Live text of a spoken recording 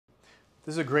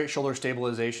This is a great shoulder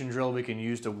stabilization drill we can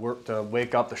use to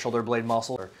wake up the shoulder blade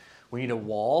muscle. We need a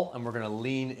wall and we're gonna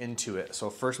lean into it.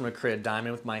 So first I'm gonna create a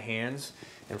diamond with my hands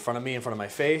in front of me, in front of my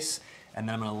face, and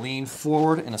then I'm gonna lean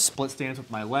forward in a split stance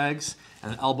with my legs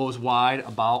and then elbows wide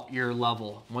about ear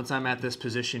level. Once I'm at this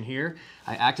position here,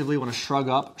 I actively wanna shrug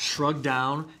up, shrug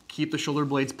down, keep the shoulder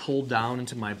blades pulled down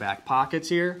into my back pockets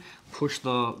here, push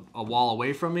a wall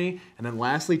away from me, and then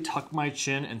lastly, tuck my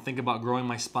chin and think about growing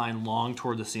my spine long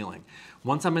toward the ceiling.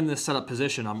 Once I'm in this setup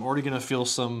position, I'm already gonna feel a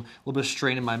little bit of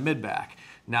strain in my mid-back.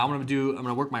 Now I'm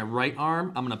gonna work my right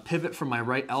arm. I'm gonna pivot from my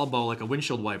right elbow like a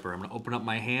windshield wiper. I'm gonna open up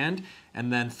my hand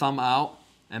and then thumb out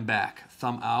and back,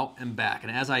 thumb out and back.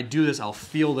 And as I do this, I'll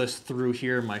feel this through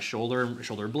here in my shoulder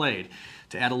blade.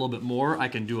 To add a little bit more, I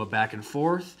can do a back and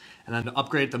forth. And then to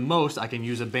upgrade it the most, I can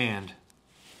use a band.